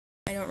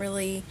I don't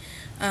really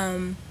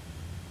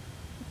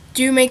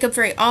do makeup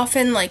very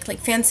often, like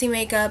fancy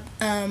makeup.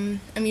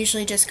 I'm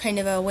usually just kind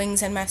of a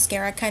wings and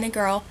mascara kind of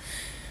girl.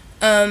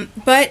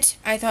 But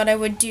I thought I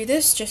would do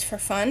this just for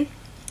fun.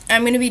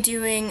 I'm going to be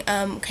doing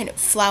kind of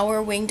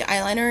flower winged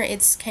eyeliner.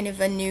 It's kind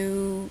of a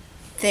new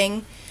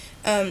thing,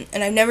 and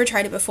I've never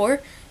tried it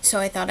before, so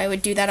I thought I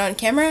would do that on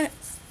camera,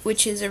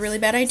 which is a really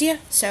bad idea,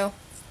 so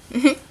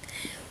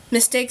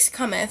mistakes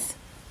cometh.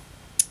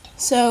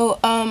 So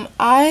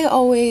I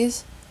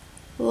always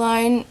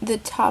line the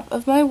top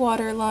of my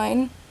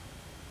waterline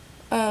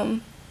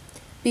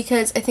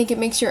because I think it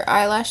makes your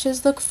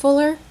eyelashes look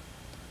fuller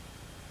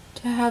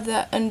to have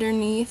that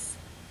underneath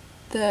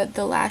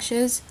the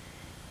lashes.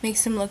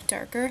 Makes them look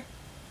darker.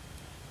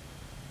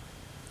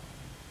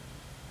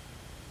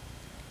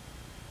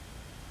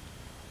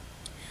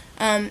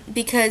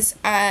 Because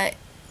I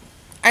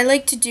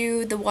like to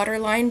do the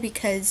waterline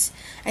because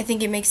I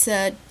think it makes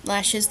the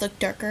lashes look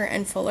darker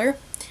and fuller.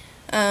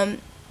 And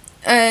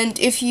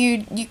if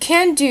you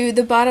can do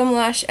the bottom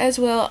lash as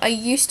well. I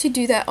used to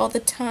do that all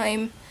the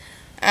time.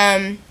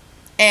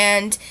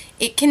 And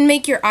it can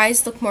make your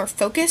eyes look more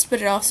focused,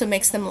 but it also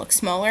makes them look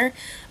smaller.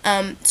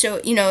 So,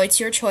 you know, it's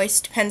your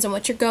choice. Depends on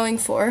what you're going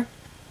for.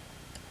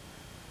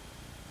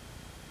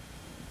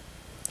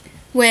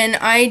 When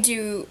I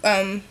do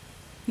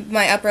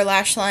my upper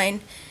lash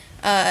line,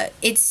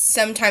 it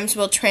sometimes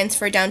will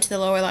transfer down to the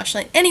lower lash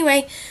line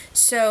anyway,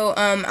 so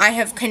I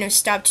have kind of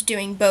stopped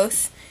doing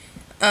both.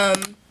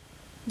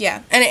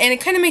 Yeah, and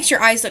it kind of makes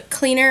your eyes look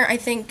cleaner, I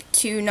think,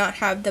 to not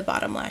have the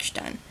bottom lash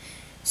done.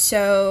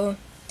 So,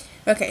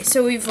 okay,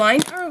 so we've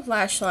lined our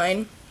lash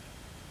line.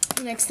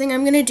 The next thing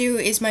I'm going to do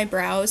is my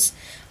brows.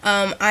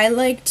 I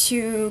like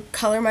to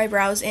color my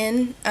brows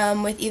in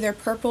with either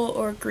purple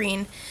or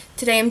green.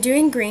 Today I'm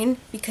doing green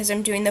because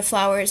I'm doing the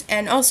flowers,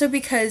 and also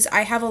because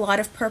I have a lot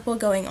of purple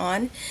going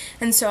on,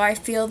 and so I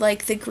feel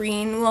like the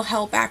green will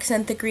help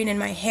accent the green in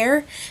my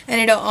hair,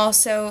 and it'll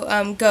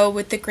also go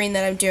with the green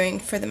that I'm doing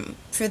for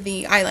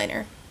the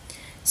eyeliner.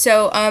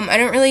 So I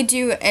don't really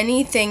do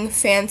anything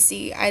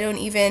fancy. I don't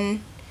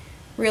even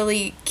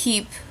really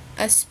keep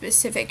a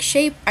specific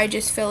shape. I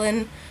just fill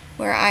in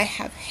where I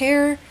have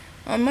hair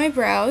on my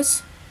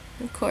brows,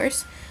 of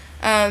course.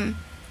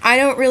 I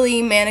don't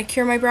really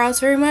manicure my brows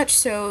very much,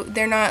 so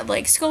they're not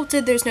like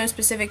sculpted. There's no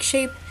specific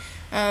shape.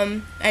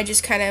 I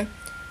just kind of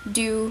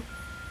do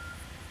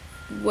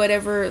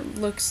whatever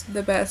looks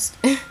the best.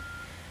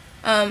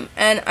 And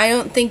I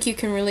don't think you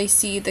can really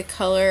see the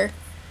color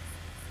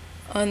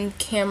on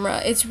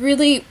camera.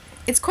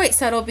 It's quite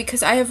subtle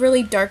because I have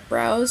really dark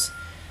brows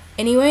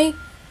anyway.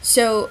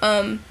 So,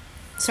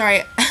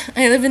 sorry,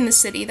 I live in the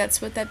city.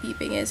 That's what that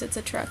beeping is. It's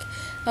a truck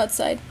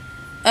outside.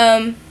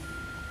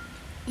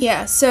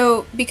 Yeah,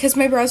 so because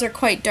my brows are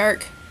quite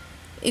dark,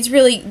 it's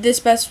really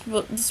this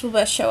will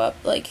best show up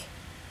like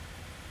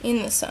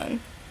in the sun.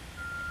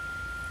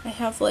 I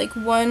have like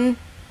one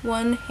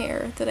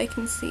hair that I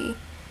can see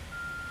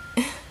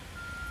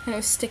kind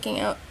of sticking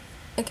out.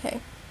 Okay.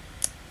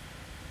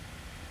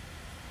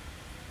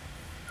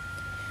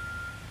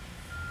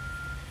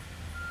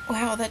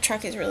 Wow, that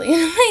truck is really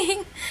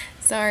annoying.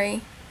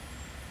 Sorry.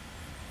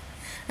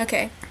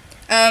 Okay.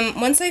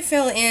 Once I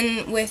fill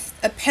in with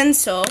a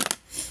pencil,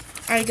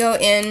 I go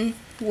in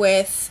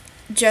with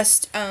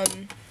just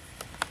an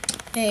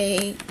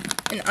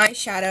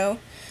eyeshadow.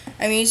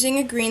 I'm using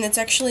a green that's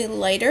actually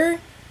lighter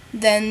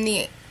than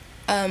the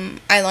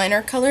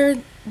eyeliner color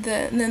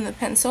than the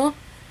pencil.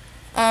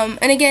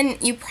 And again,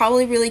 you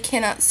probably really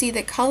cannot see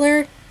the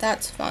color.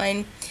 That's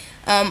fine.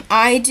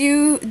 I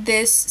do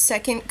this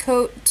second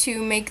coat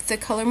to make the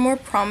color more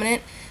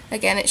prominent.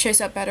 Again, it shows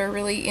up better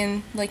really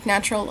in like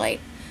natural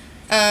light.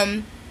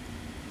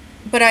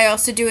 But I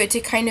also do it to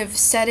kind of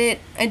set it.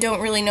 I don't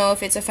really know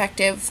if it's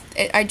effective.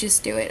 I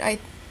just do it.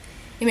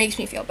 It makes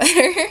me feel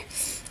better.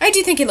 I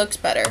do think it looks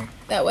better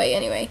that way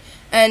anyway.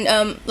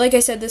 And like I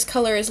said, this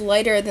color is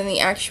lighter than the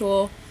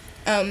actual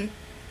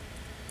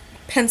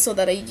pencil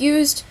that I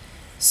used.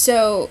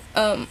 So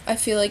I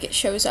feel like it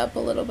shows up a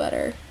little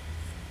better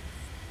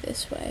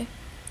this way.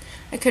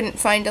 I couldn't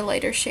find a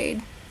lighter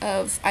shade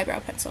of eyebrow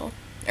pencil.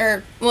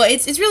 Or, well,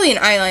 it's really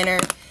an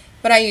eyeliner,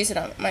 but I use it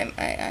on my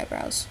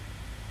eyebrows.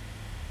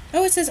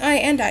 Oh, it says eye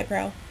and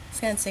eyebrow.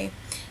 Fancy.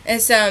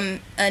 It's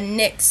a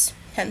NYX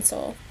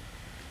pencil.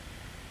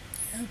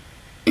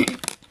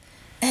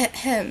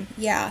 Ahem,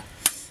 yeah.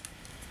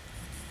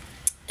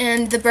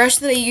 And the brush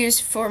that I use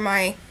for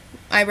my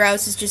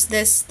eyebrows is just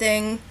this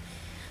thing.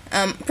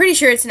 Pretty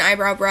sure it's an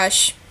eyebrow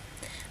brush.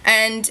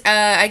 And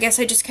I guess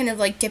I just kind of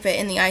like dip it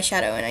in the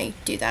eyeshadow and I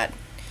do that.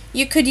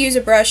 You could use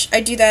a brush.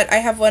 I do that. I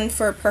have one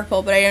for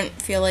purple, but I don't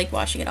feel like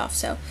washing it off,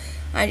 so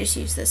I just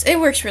use this. It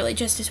works really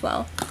just as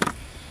well.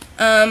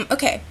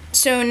 Okay,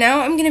 so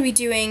now I'm going to be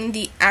doing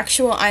the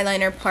actual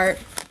eyeliner part.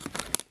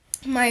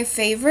 My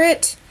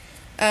favorite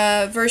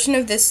version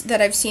of this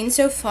that I've seen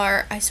so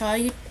far, I saw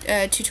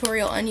a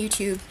tutorial on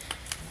YouTube.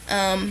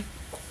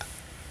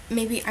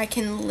 Maybe I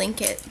can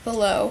link it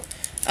below.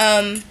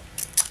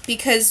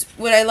 because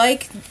what I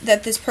like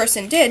that this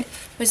person did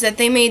was that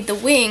they made the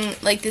wing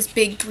like this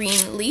big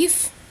green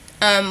leaf,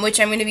 which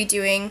I'm going to be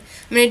doing.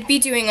 I'm going to be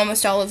doing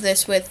almost all of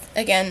this with,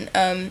 again,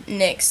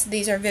 NYX.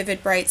 These are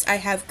Vivid Brights. I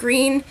have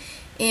green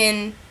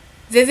in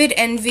Vivid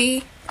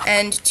Envy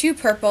and 2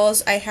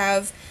 purples. I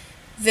have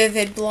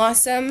Vivid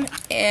Blossom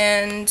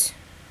and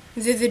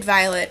Vivid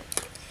Violet.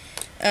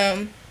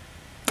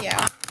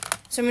 Yeah.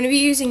 So I'm going to be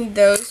using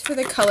those for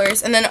the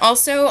colors. And then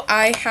also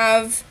I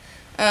have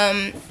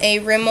a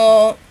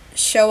Rimmel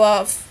Show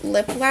Off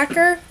Lip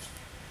Lacquer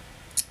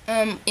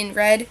in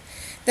red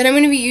that I'm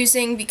going to be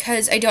using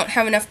because I don't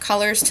have enough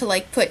colors to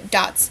like put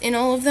dots in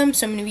all of them.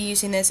 So I'm going to be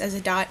using this as a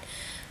dot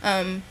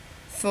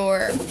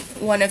for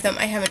one of them.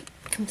 I haven't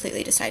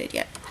completely decided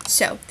yet.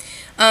 So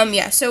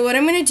yeah, so what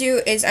I'm going to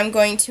do is I'm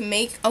going to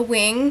make a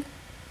wing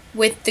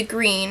with the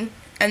green,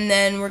 and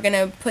then we're going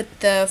to put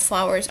the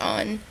flowers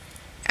on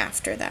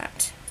after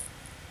that.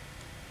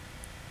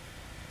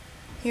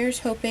 Here's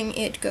hoping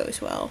it goes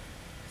well.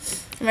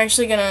 I'm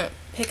actually going to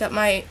pick up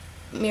my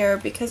mirror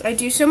because I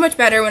do so much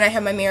better when I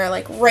have my mirror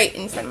like right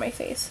in front of my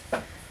face,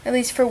 at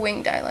least for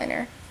winged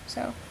eyeliner.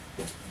 So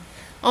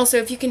also,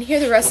 if you can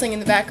hear the rustling in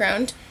the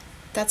background,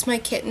 that's my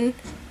kitten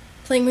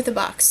playing with a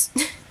box.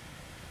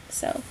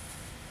 So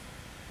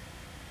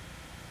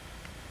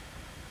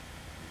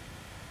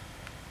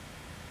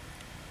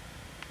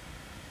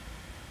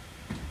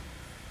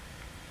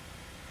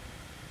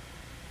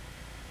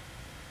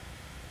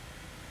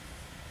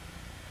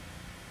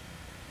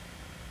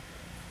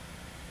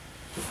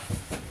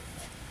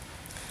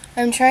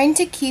I'm trying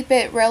to keep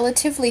it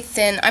relatively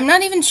thin. I'm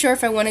not even sure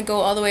if I want to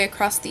go all the way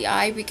across the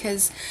eye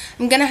because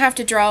I'm going to have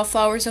to draw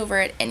flowers over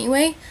it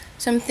anyway.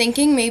 So I'm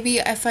thinking maybe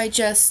if I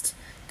just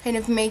kind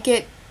of make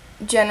it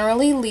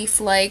generally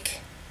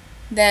leaf-like,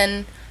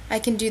 then I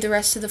can do the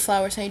rest of the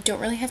flowers and I don't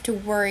really have to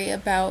worry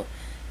about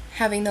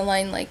having the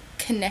line like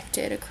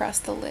connected across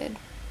the lid.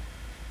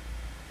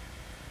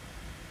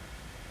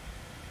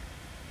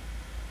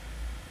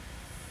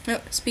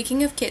 Oh,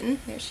 speaking of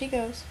kitten, there she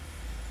goes.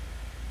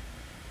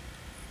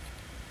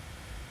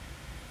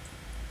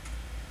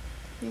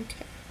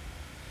 Okay.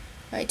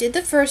 I did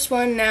the first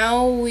one,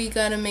 now we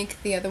gotta make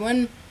the other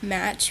one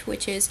match,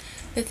 which is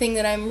the thing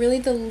that I'm really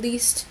the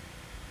least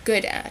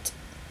good at.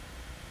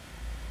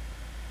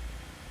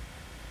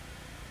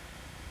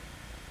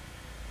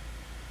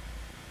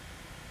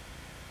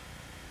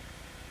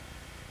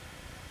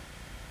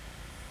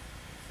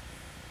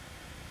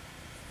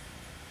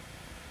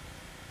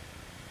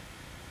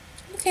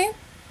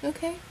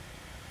 Okay.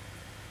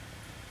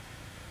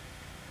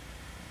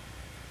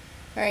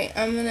 Alright,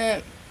 I'm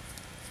gonna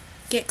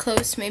get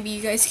close, maybe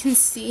you guys can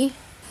see.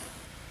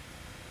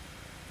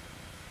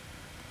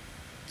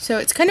 So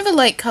it's kind of a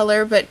light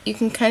color, but you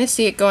can kind of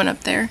see it going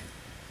up there.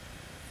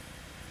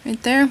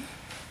 Right there.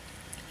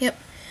 Yep.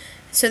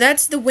 So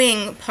that's the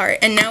wing part,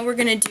 and now we're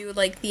gonna do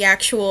like the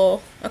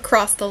actual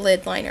across the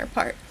lid liner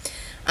part.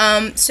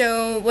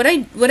 So what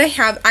I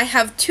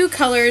have 2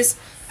 colors.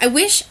 I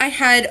wish I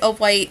had a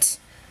white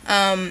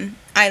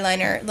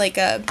eyeliner, like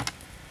a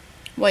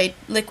white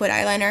liquid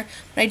eyeliner,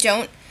 but I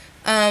don't.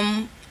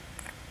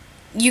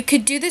 You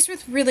could do this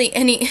with really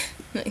any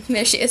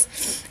there she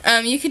is.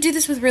 You could do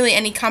this with really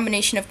any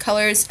combination of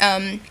colors.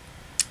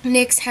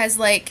 NYX has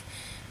like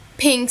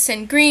pinks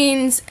and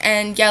greens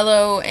and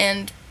yellow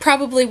and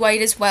probably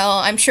white as well.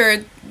 I'm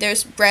sure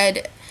there's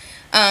red.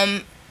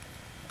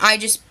 I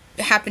just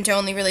happen to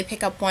only really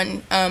pick up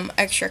one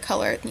extra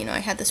color. You know, I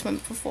had this one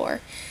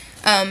before.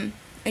 I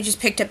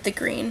just picked up the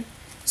green.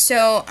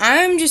 So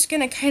I'm just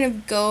going to kind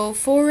of go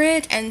for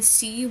it and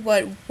see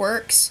what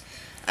works.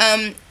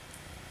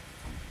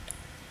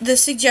 The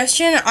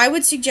suggestion, I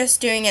would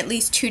suggest doing at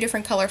least 2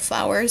 different color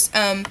flowers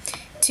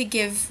to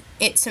give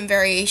it some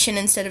variation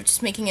instead of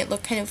just making it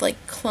look kind of like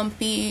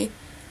clumpy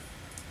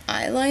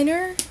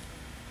eyeliner.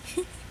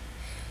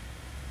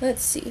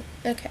 Let's see.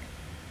 Okay.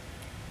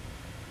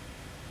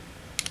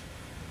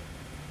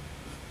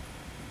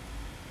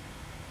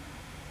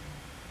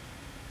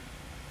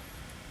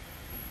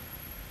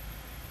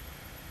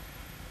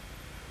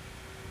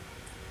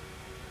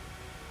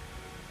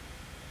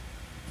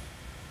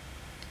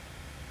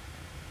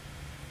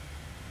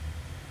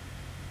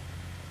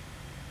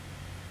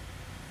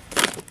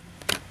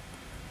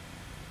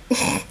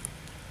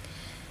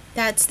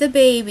 That's the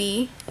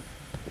baby.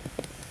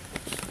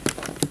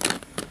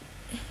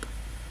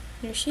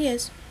 There she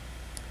is.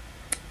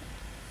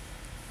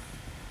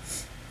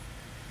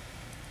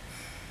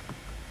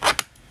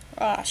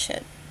 Aw,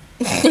 shit.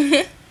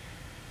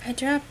 I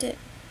dropped it.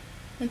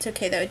 It's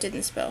okay though, it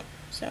didn't spill,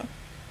 so.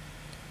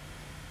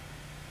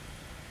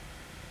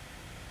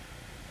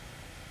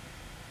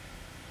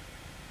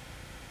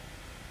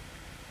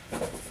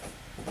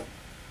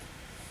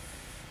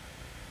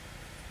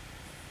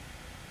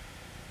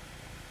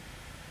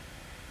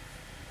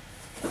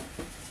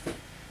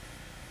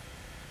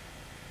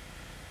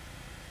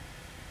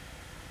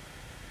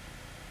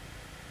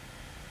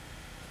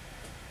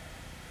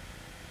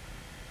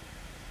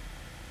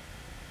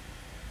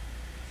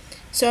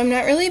 So I'm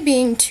not really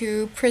being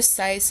too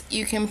precise.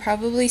 You can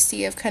probably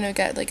see I've kind of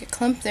got like a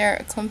clump there,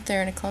 a clump there,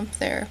 and a clump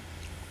there.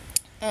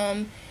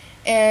 And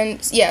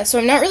yeah, so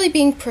I'm not really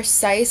being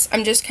precise.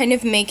 I'm just kind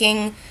of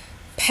making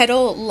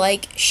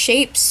petal-like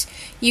shapes.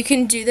 You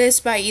can do this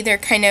by either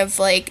kind of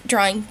like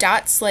drawing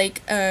dots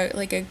like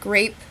a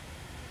grape,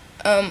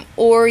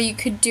 or you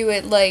could do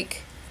it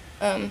like,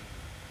 I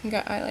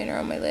got eyeliner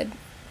on my lid.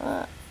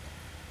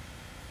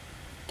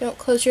 Don't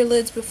close your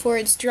lids before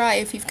it's dry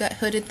if you've got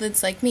hooded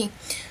lids like me.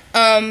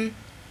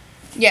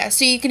 Yeah,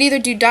 so you could either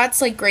do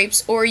dots like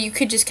grapes, or you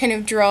could just kind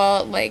of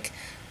draw like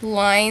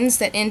lines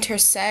that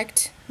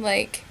intersect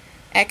like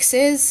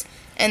X's,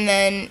 and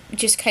then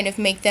just kind of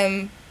make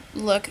them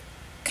look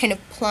kind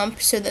of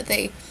plump so that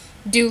they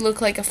do look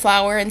like a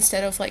flower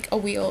instead of like a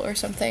wheel or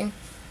something.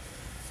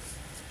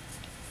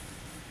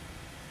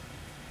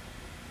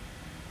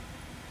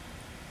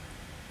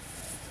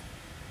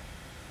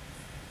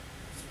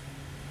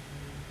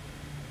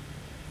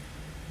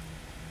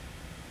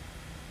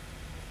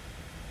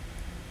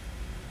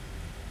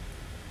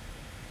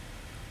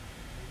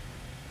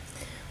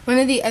 One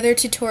of the other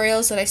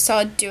tutorials that I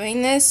saw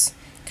doing this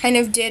kind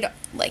of did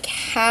like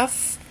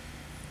half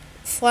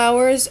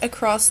flowers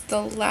across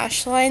the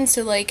lash line,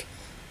 so like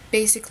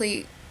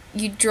basically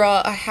you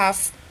draw a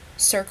half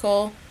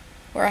circle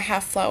or a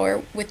half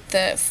flower with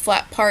the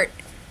flat part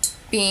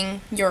being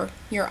your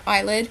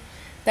eyelid.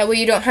 That way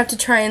you don't have to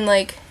try and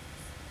like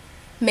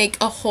make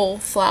a whole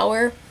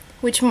flower,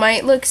 which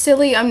might look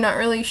silly. I'm not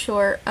really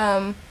sure.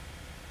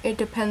 It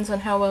depends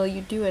on how well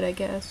you do it, I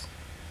guess.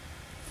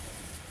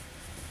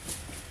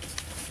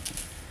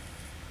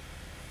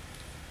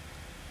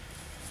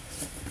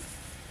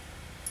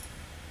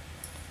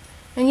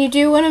 And you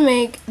do want to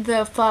make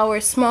the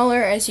flower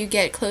smaller as you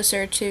get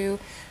closer to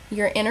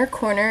your inner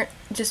corner,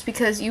 just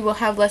because you will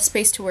have less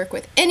space to work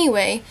with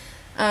anyway.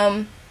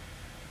 And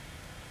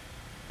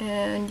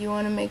you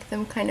want to make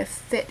them kind of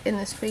fit in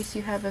the space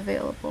you have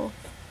available.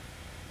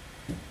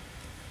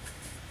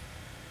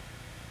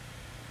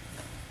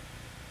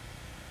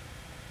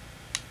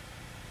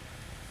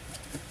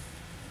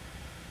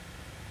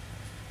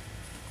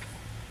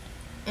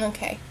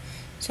 Okay,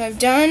 so I've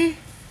done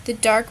the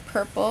dark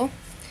purple.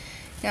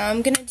 Now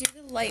I'm going to do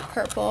the light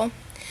purple.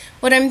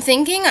 What I'm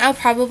thinking I'll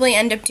probably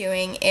end up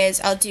doing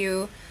is I'll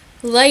do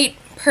light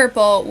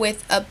purple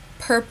with a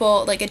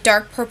purple, like a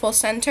dark purple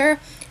center,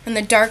 and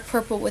the dark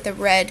purple with a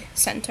red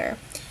center.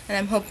 And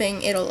I'm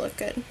hoping it'll look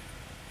good.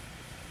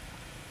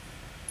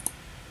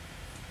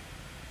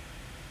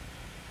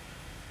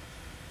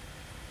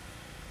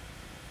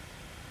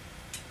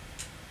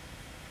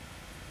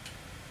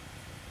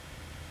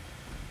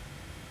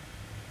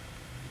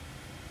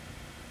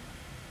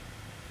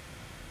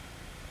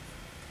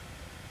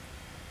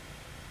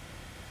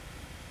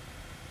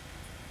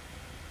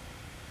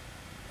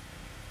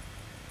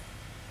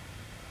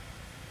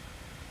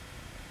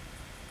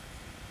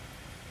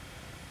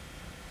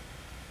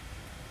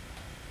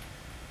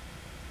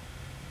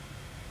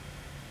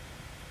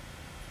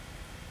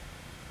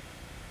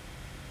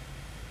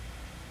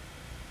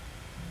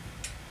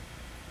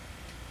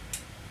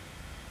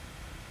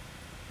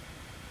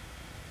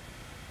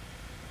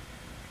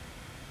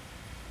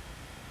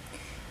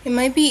 It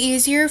might be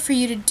easier for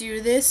you to do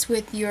this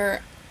with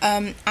your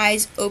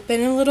eyes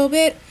open a little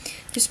bit,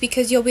 just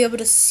because you'll be able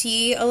to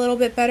see a little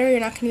bit better. You're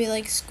not going to be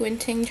like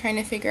squinting trying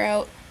to figure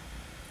out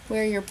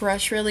where your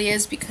brush really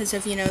is because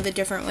of, you know, the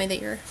different way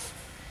that your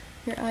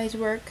eyes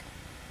work.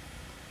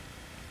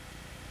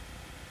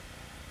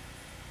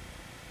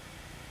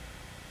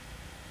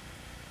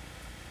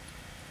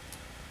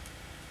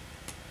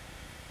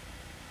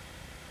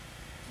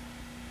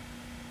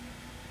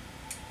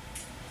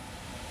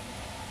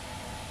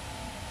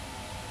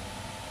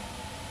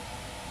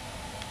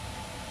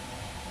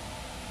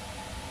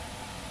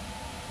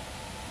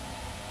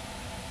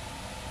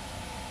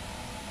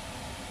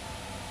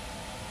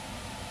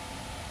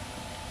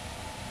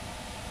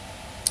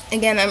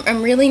 Again,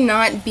 I'm really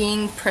not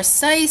being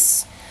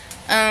precise.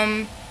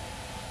 I'm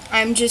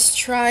just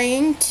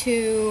trying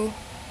to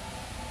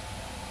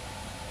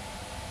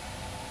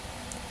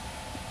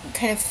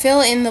kind of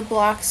fill in the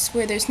blocks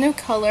where there's no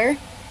color,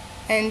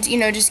 and, you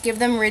know, just give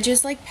them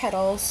ridges like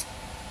petals.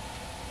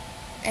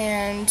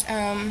 And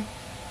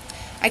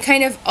I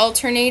kind of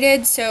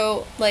alternated,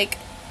 so like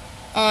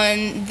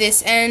on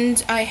this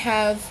end I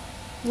have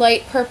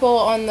light purple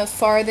on the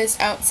farthest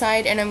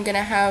outside, and I'm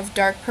gonna have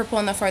dark purple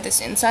on the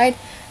farthest inside.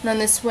 And on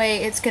this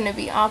way it's gonna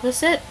be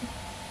opposite,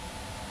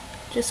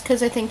 just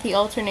because I think the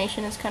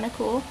alternation is kind of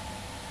cool.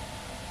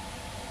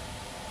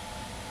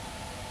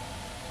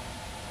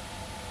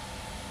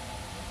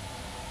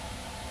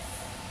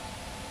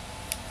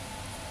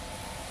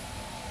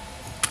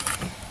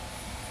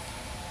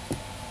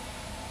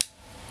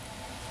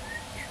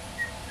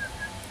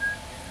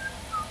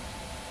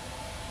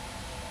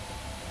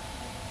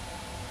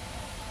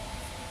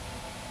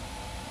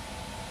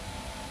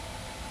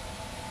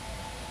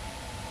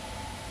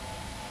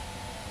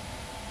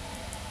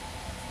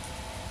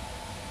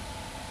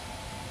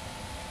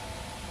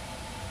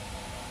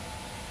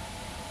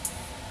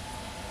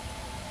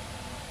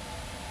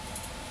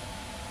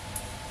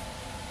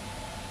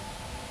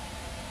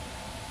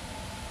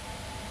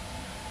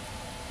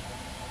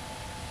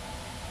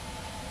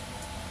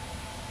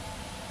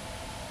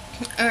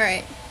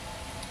 Alright.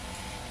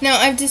 Now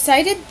I've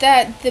decided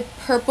that the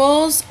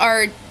purples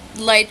are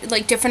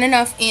like different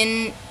enough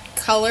in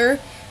color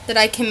that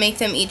I can make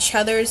them each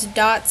other's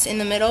dots in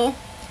the middle.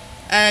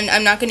 And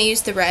I'm not going to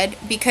use the red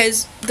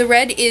because the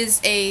red is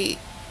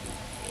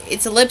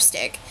it's a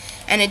lipstick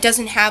and it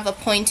doesn't have a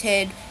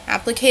pointed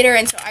applicator,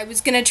 and so I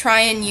was going to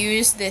try and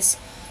use this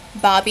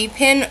bobby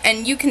pin,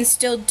 and you can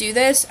still do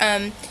this,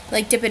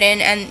 like dip it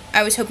in, and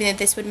I was hoping that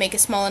this would make a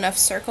small enough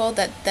circle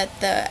that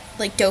the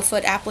like doe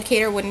foot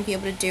applicator wouldn't be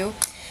able to do.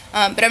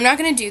 But I'm not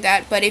going to do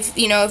that, but if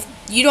you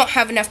don't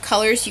have enough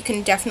colors, you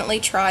can definitely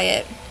try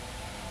it.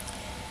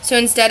 So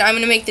instead, I'm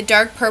going to make the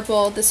dark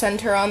purple the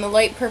center on the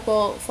light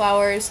purple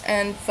flowers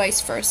and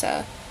vice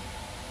versa.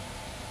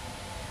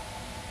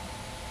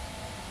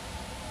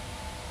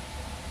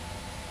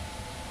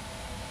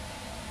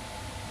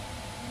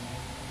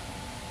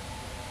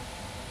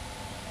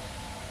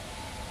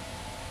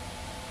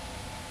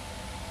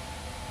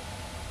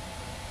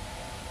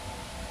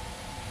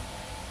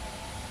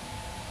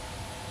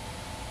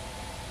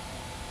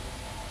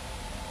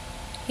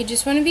 You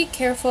just want to be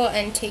careful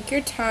and take your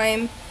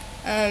time.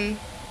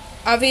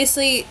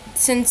 Obviously,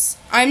 since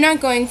I'm not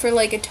going for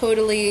like a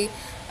totally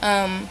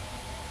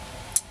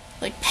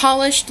like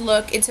polished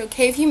look, it's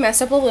okay if you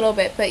mess up a little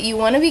bit, but you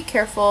want to be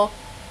careful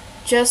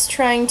just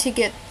trying to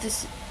get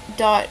this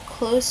dot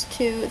close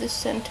to the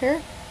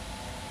center.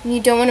 And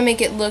you don't want to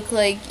make it look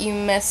like you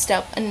messed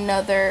up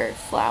another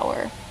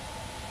flower.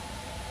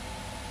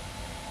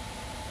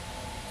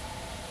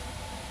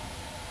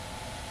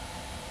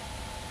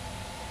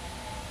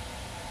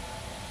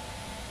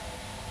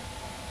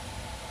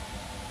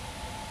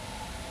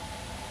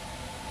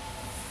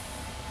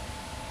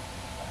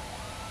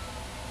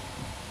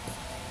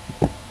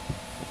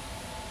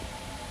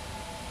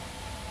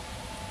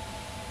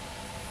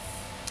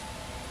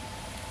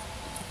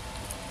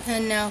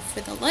 And now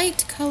for the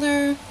light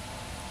color.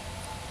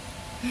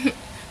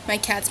 My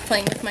cat's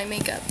playing with my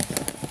makeup.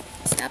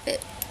 Stop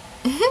it.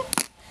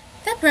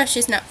 That brush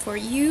is not for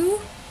you,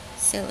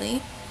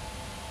 silly.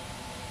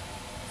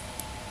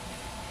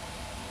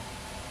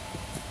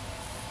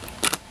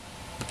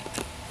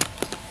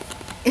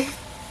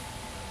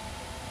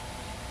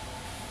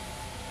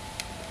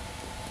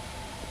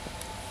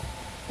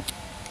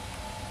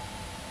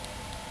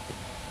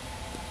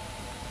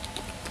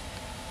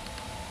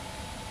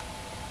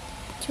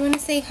 Do you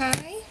want to say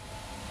hi?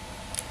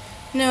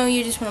 No,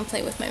 you just want to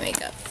play with my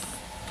makeup.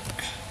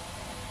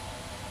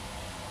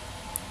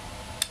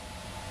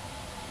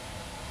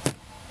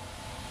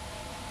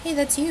 Hey,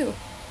 that's you.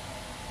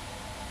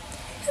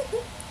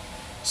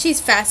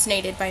 She's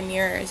fascinated by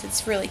mirrors.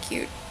 It's really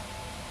cute.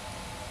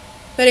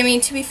 But I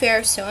mean, to be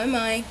fair, so am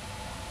I.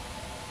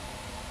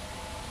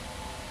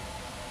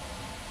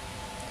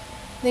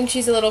 I think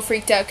she's a little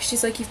freaked out because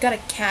she's like, you've got a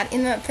cat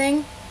in that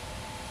thing?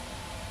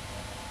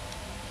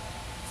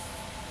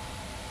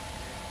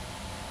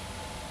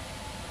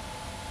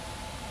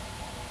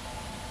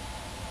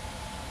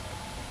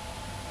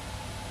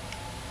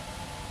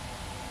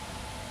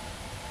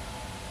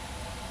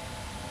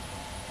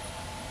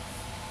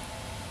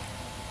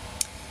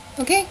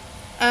 Okay,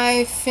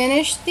 I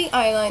finished the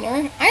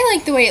eyeliner. I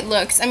like the way it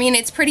looks. I mean,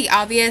 it's pretty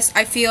obvious,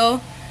 I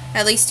feel,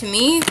 at least to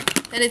me,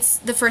 that it's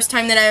the first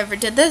time that I ever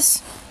did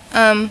this.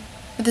 But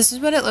this is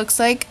what it looks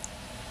like.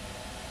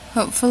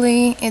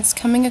 Hopefully it's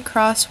coming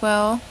across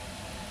well.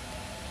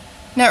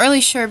 Not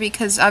really sure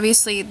because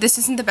obviously this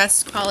isn't the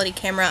best quality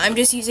camera. I'm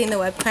just using the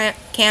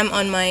webcam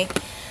on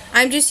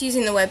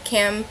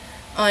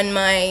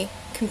my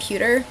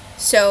computer.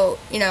 So,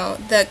 you know,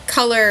 the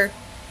color,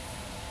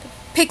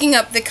 picking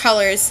up the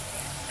colors,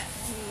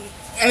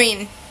 I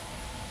mean,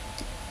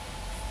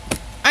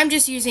 I'm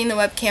just using the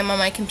webcam on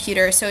my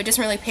computer, so it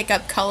doesn't really pick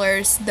up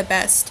colors the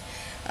best.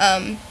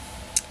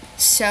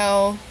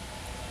 So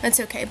that's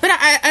okay. But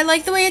I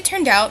like the way it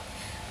turned out.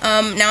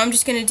 Now I'm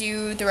just going to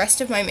do the rest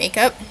of my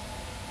makeup.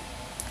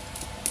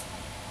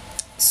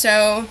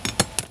 So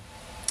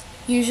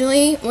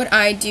usually what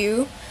I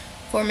do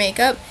for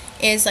makeup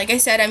is, like I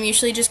said, I'm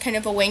usually just kind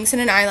of a wings and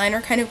an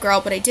eyeliner kind of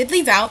girl, but I did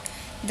leave out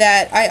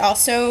that I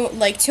also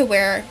like to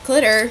wear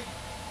glitter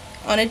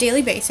on a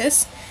daily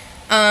basis.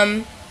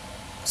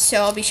 So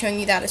I'll be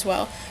showing you that as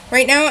well.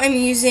 Right now I'm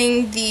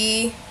using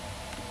the,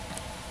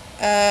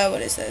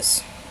 what is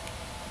this?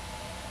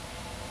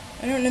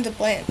 I don't know the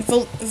brand.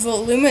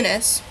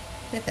 Voluminous.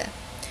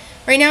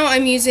 Right now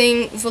I'm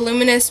using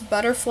Voluminous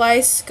Butterfly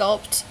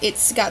Sculpt.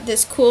 It's got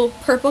this cool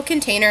purple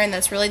container, and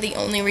that's really the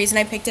only reason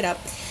I picked it up.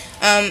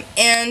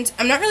 And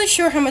I'm not really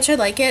sure how much I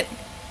like it.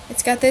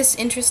 It's got this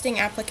interesting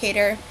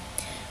applicator.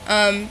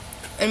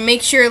 And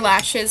makes your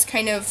lashes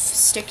kind of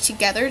stick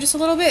together just a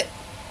little bit.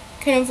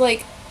 Kind of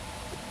like,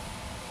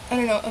 I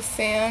don't know, a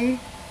fan.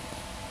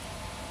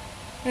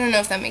 I don't know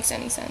if that makes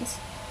any sense.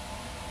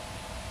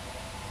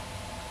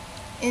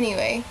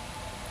 Anyway,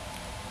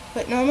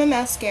 putting on my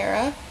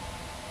mascara.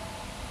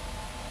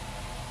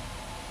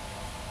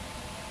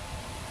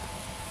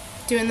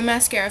 Doing the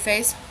mascara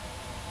face.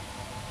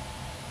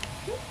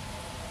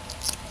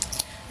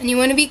 And you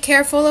want to be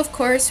careful, of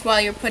course, while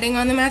you're putting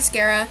on the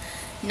mascara,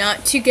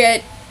 not to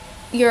get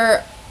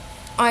your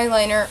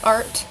eyeliner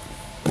art.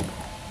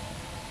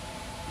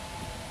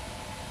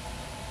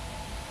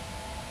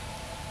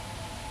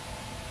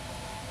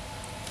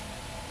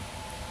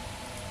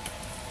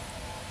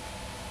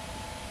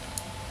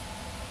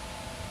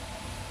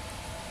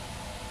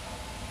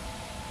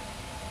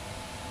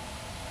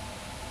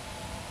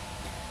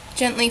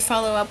 Gently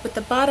follow up with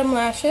the bottom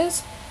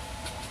lashes.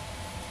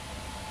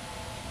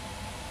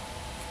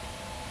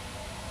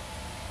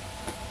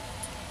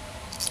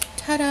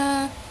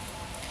 Ta-da!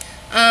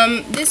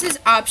 This is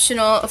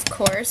optional, of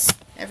course.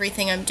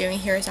 Everything I'm doing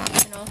here is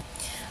optional.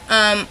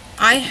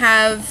 I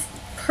have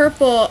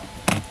purple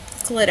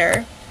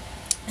glitter,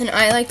 and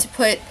I like to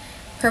put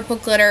purple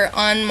glitter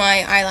on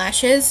my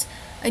eyelashes.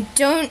 I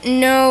don't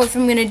know if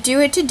I'm going to do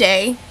it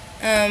today.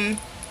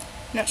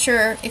 Not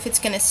sure if it's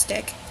going to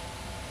stick.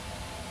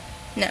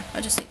 No,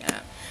 I'll just leave it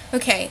out.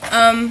 Okay,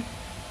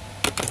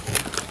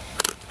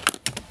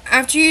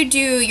 after you do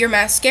your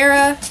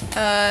mascara,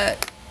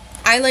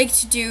 I like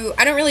to do,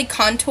 I don't really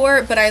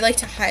contour, but I like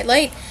to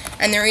highlight,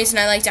 and the reason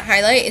I like to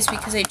highlight is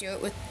because I do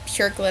it with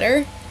pure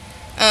glitter.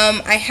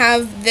 I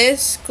have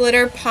this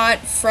glitter pot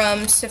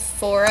from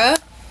Sephora.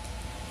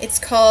 It's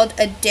called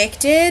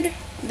Addicted,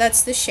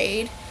 that's the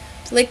shade,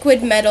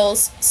 Liquid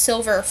Metals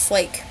Silver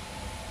Flake.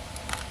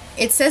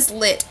 It says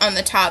lit on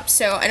the top,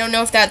 so I don't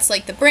know if that's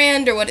like the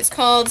brand or what it's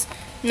called.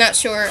 I'm not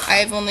sure.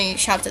 I've only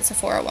shopped at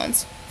Sephora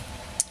once.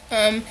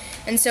 And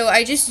so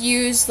I just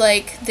use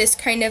like this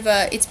kind of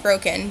a, it's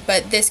broken,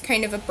 but this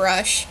kind of a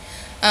brush.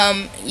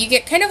 You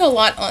get kind of a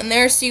lot on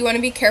there, so you want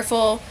to be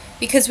careful,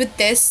 because with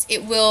this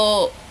it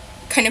will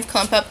kind of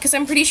clump up, because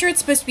I'm pretty sure it's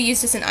supposed to be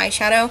used as an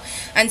eyeshadow,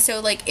 and so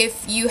like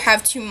if you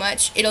have too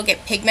much, it'll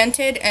get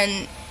pigmented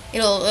and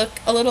it'll look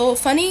a little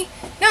funny.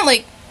 Not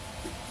like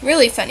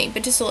really funny,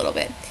 but just a little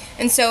bit.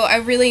 And so I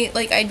really,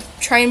 like, I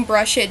try and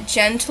brush it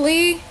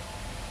gently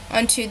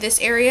onto this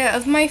area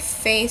of my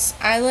face.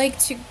 I like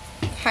to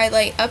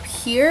highlight up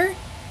here,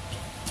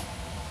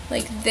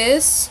 like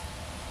this.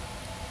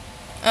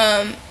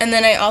 And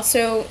then I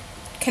also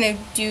kind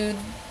of do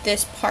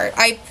this part.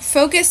 I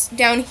focus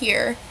down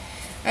here,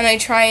 and I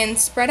try and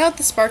spread out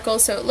the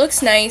sparkles so it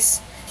looks nice,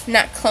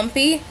 not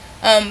clumpy,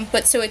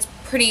 but so it's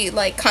pretty,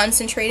 like,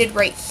 concentrated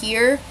right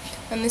here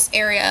on this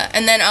area,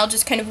 and then I'll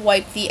just kind of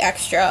wipe the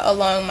extra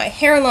along my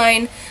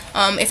hairline.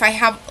 If I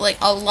have like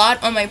a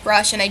lot on my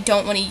brush and I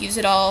don't want to use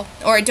it all,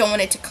 or I don't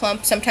want it to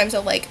clump, sometimes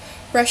I'll like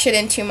brush it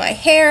into my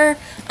hair,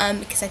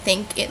 because I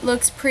think it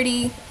looks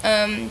pretty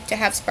to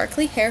have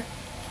sparkly hair.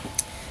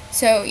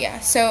 So yeah,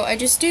 so I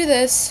just do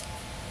this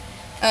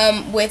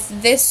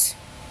with this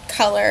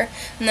color,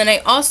 and then I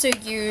also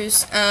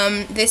use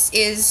this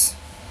is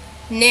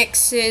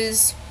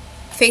NYX's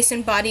Face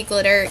and Body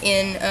Glitter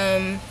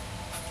in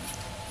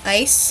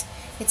Ice.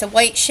 It's a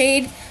white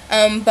shade,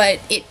 but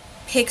it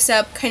picks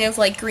up kind of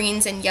like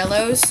greens and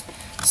yellows,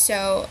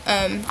 so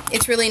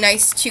it's really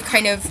nice to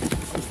kind of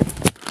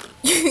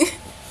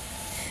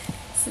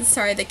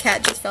sorry, the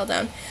cat just fell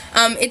down.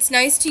 It's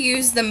nice to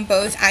use them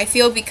both, I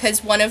feel,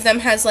 because one of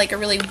them has like a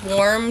really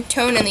warm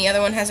tone and the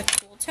other one has a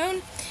cool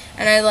tone,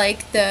 and I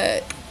like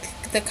the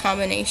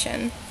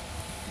combination.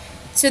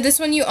 So this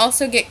one you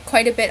also get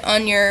quite a bit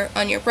on your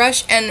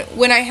brush, and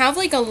when I have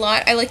like a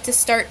lot, I like to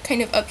start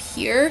kind of up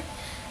here.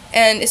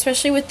 And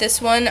especially with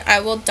this one, I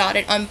will dot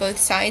it on both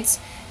sides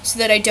so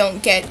that I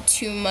don't get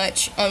too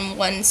much on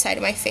one side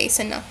of my face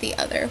and not the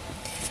other.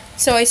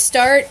 So I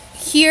start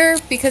here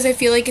because I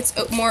feel like it's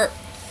more...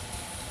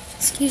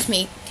 Excuse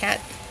me,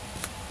 cat.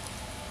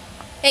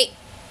 Hey!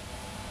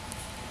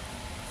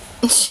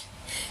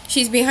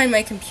 She's behind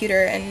my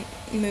computer and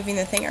moving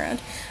the thing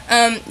around.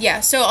 Yeah,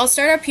 so I'll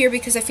start up here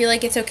because I feel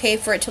like it's okay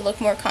for it to look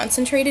more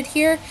concentrated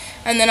here,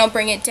 and then I'll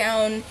bring it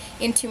down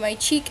into my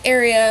cheek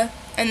area.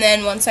 And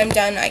then once I'm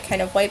done, I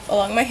kind of wipe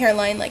along my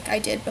hairline like I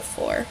did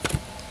before.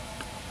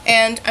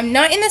 And I'm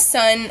not in the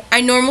sun.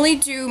 I normally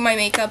do my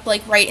makeup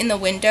like right in the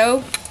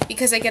window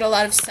because I get a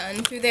lot of sun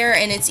through there,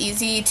 and it's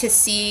easy to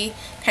see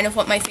kind of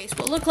what my face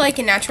will look like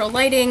in natural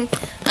lighting.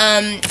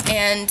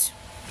 And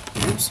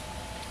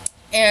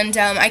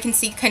I can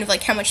see kind of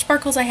like how much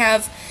sparkles I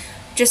have,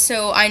 just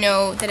so I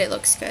know that it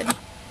looks good.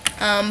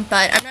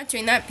 But I'm not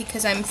doing that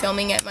because I'm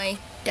filming at my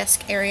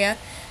desk area,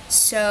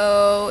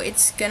 so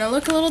it's gonna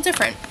look a little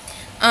different.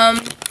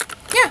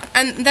 Yeah,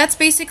 and that's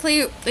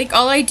basically like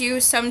all I do.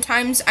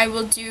 Sometimes I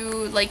will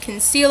do like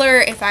concealer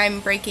if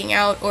I'm breaking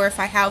out, or if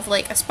I have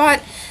like a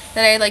spot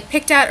that I like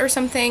picked at or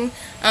something,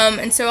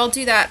 and so I'll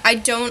do that. I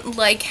don't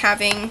like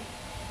having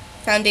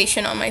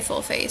foundation on my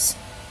full face.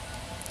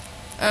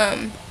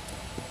 I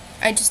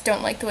just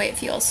don't like the way it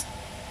feels.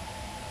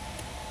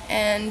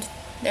 And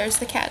there's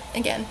the cat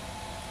again.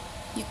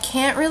 You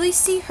can't really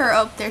see her.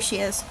 Oh, there she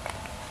is.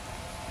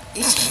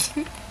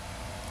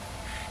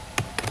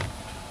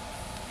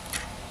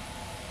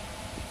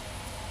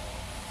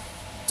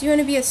 Do you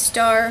want to be a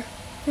star?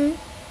 Hmm?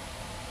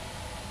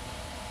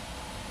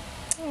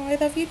 Oh, I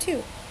love you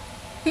too.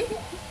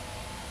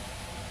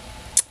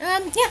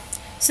 Yeah,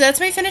 so that's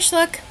my finished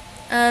look.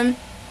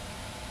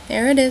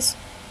 There it is.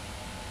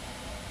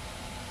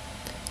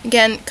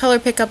 Again, color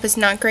pickup is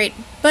not great,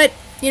 but,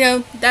 you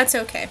know, that's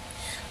okay.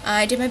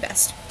 I did my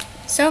best.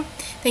 So,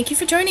 thank you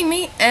for joining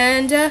me,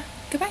 and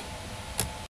goodbye.